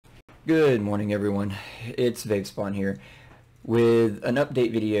Good morning, everyone. It's VapeSpawn here with an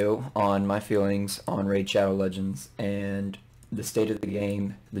update video on my feelings on Raid Shadow Legends and the state of the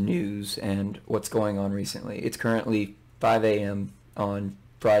game, the news, and what's going on recently. It's currently 5 a.m. on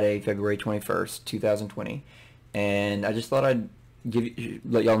Friday, February 21st, 2020, and I just thought I'd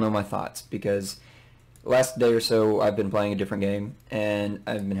let y'all know my thoughts because last day or so I've been playing a different game and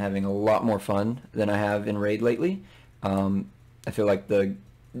I've been having a lot more fun than I have in Raid lately. I feel like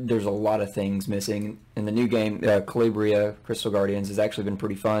there's a lot of things missing in the new game. Plarium, Crystal Guardians has actually been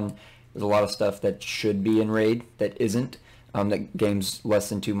pretty fun. There's a lot of stuff that should be in Raid that isn't. That game's less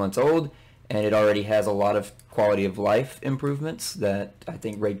than 2 months old, and it already has a lot of quality of life improvements that I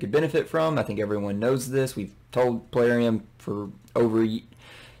think Raid could benefit from. I think everyone knows this. We've told Plarium for over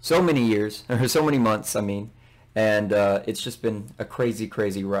so many years, or so many months, I mean, and it's just been a crazy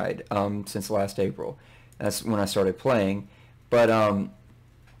ride since last April. That's when I started playing. But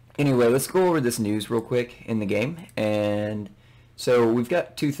anyway, let's go over this news real quick in the game. And so we've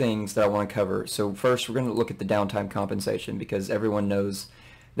got two things that I want to cover. So first, we're going to look at the downtime compensation because everyone knows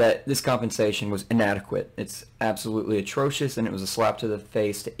that this compensation was inadequate. It's absolutely atrocious, and it was a slap to the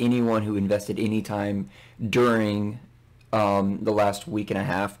face to anyone who invested any time during the last week and a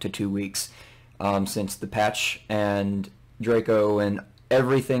half to 2 weeks since the patch and Draco and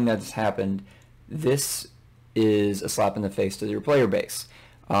everything that's happened. This is a slap in the face to your player base.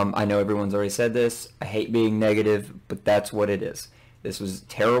 I know everyone's already said this. I hate being negative, but that's what it is. This was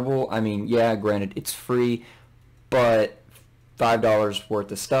terrible. I mean, yeah, granted, it's free, but $5 worth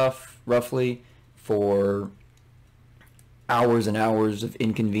of stuff, roughly, for hours and hours of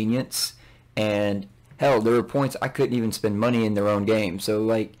inconvenience. And hell, there were points I couldn't even spend money in their own game. So,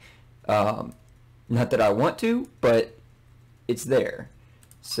 like, not that I want to, but it's there.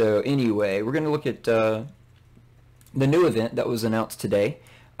 So anyway, we're going to look at the new event that was announced today.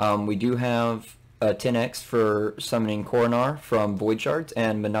 We do have 10x for summoning Coronar from Void Shards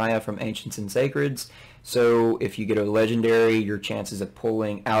and Manaya from Ancients and Sacreds. So if you get a legendary, your chances of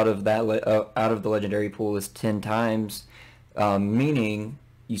pulling out of that out of the legendary pool is 10 times, meaning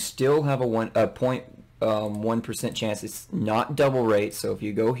you still have a 0.1% chance. It's not double rate. So if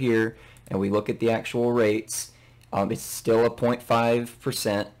you go here and we look at the actual rates, it's still a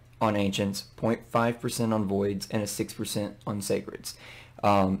 0.5% on Ancients, 0.5% on Voids, and a 6% on Sacreds.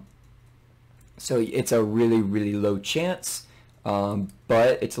 So it's a really low chance,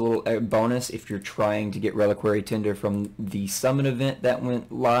 but it's a little bonus if you're trying to get Reliquary Tinder from the Summon event that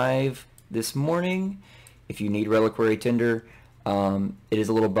went live this morning. If you need Reliquary Tinder, it is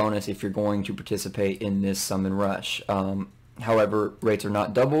a little bonus if you're going to participate in this Summon Rush. However, rates are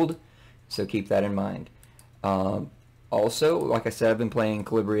not doubled, so keep that in mind. Also, like I said, I've been playing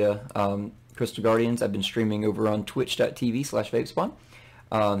Plarium, Crystal Guardians. I've been streaming over on twitch.tv/VapeSpawn.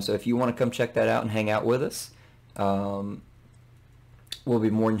 So if you want to come check that out and hang out with us, we'll be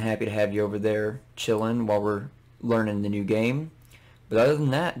more than happy to have you over there chilling while we're learning the new game. But other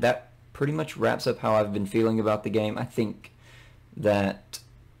than that, that pretty much wraps up how I've been feeling about the game. I think that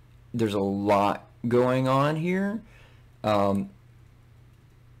there's a lot going on here that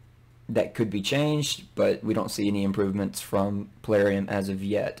could be changed, but we don't see any improvements from Plarium as of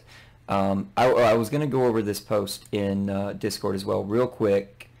yet. I was going to go over this post in Discord as well real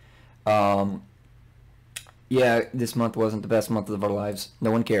quick. Yeah, this month wasn't the best month of our lives.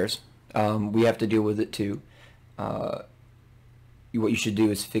 No one cares. We have to deal with it too. What you should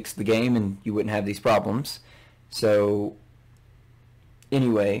do is fix the game and you wouldn't have these problems. So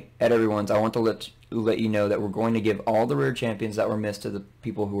anyway, at everyone's, I want to let you know that we're going to give all the rare champions that were missed to the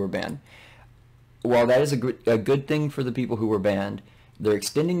people who were banned. While that is a good thing for the people who were banned, they're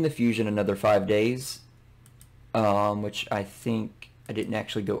extending the fusion another 5 days, which I think I didn't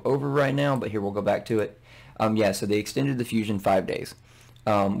actually go over right now, but here we'll go back to it. Yeah, so they extended the fusion 5 days,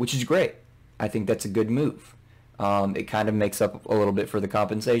 which is great. I think that's a good move. It kind of makes up a little bit for the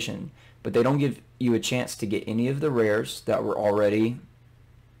compensation, but they don't give you a chance to get any of the rares that were already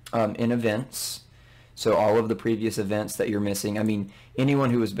in events. So all of the previous events that you're missing, I mean, anyone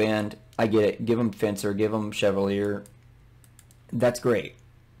who was banned, I get it. Give them Fencer, give them Chevalier. That's great.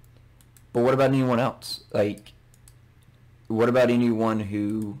 But what about anyone else? Like, what about anyone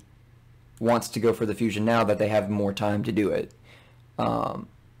who wants to go for the fusion now that they have more time to do it? You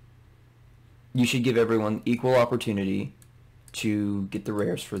should give everyone equal opportunity to get the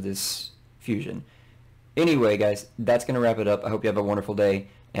rares for this fusion. Anyway, guys, that's going to wrap it up. I hope you have a wonderful day,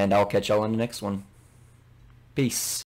 and I'll catch y'all in the next one. Peace.